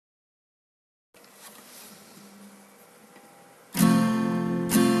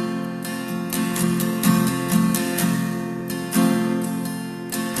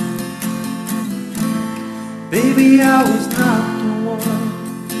Baby, I was not the one.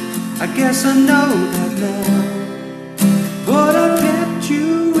 I guess I know that now. But I kept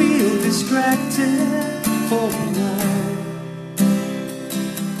you real distracted for a while.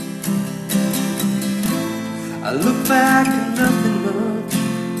 I look back and nothing much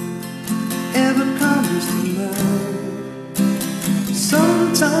ever comes to mind.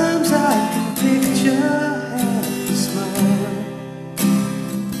 Sometimes I can picture half a smile.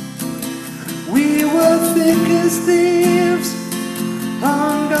 We were thick as thieves,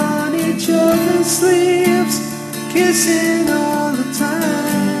 hung on each other's sleeves, kissing all the time.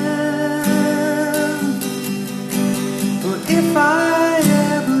 But if I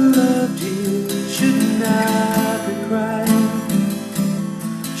ever loved you, shouldn't I be crying?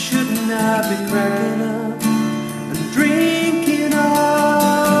 Shouldn't I be cracking up and drinking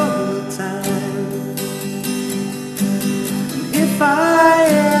all the time? And if I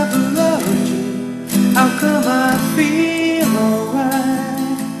ever loved you, how come I feel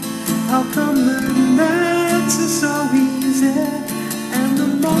alright? How come the nights are so easy and the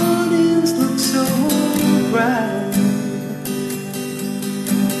mornings look so bright?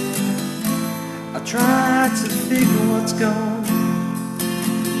 I try to figure what's gone,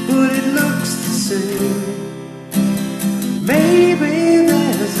 but it looks the same. Maybe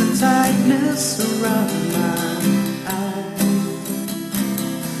there's a tightness around my eyes.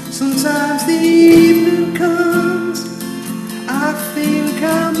 Sometimes the evening comes, I think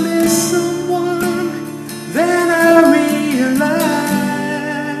I miss someone, then I realize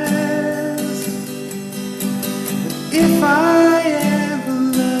that if I ever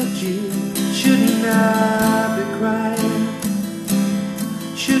loved you, shouldn't I be crying?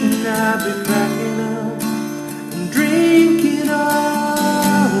 Shouldn't I be cracking up and drinking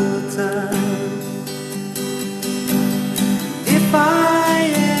all the time? If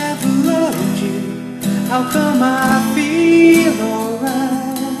I ever loved you, how come I feel alright?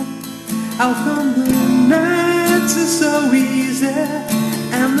 How come the nights are so easy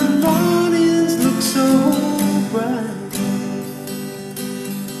and the mornings look so bright?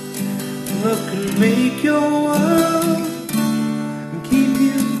 Love can make your world and keep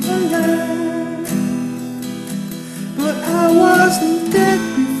you alive. But I wasn't dead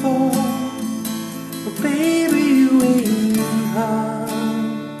before, but baby you ain't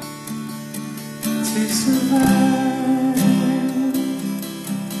hard to survive.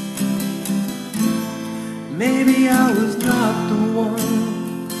 Maybe I was not the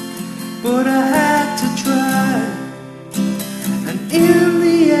one, but I had to try. And in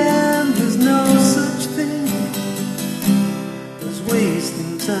the end there's no such thing as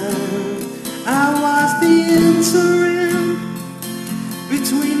wasting time. I was the interim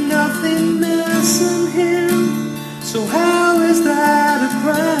between nothingness and him. So how is that a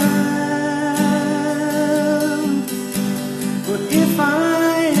crime? But if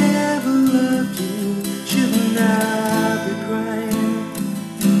I ever loved you, shouldn't I be crying?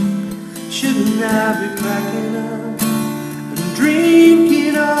 Shouldn't I be cracking up and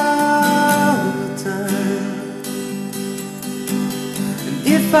drinking all the time? And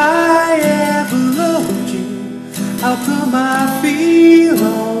if I ever loved you, how come I feel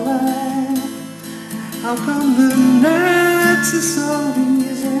alright? How come the nights are so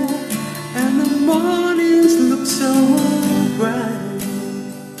easy and the mornings look so bright?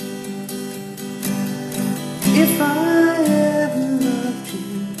 If I ever loved you,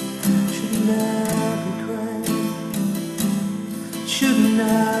 shouldn't I be crying? Shouldn't I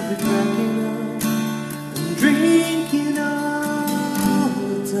be cracking up and drinking all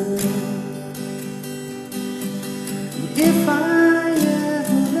the time? And if I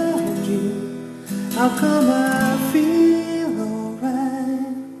ever loved you, how come I feel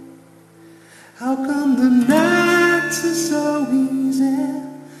alright? How come the nights are so easy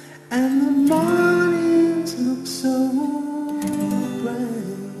and the mornings look so bright?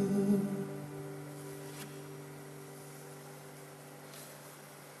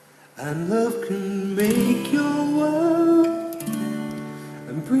 And love can make your world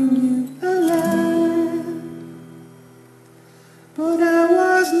and bring you alive. But I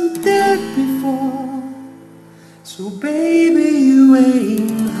wasn't dead before, so baby you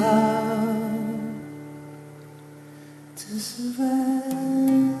ain't hard to survive.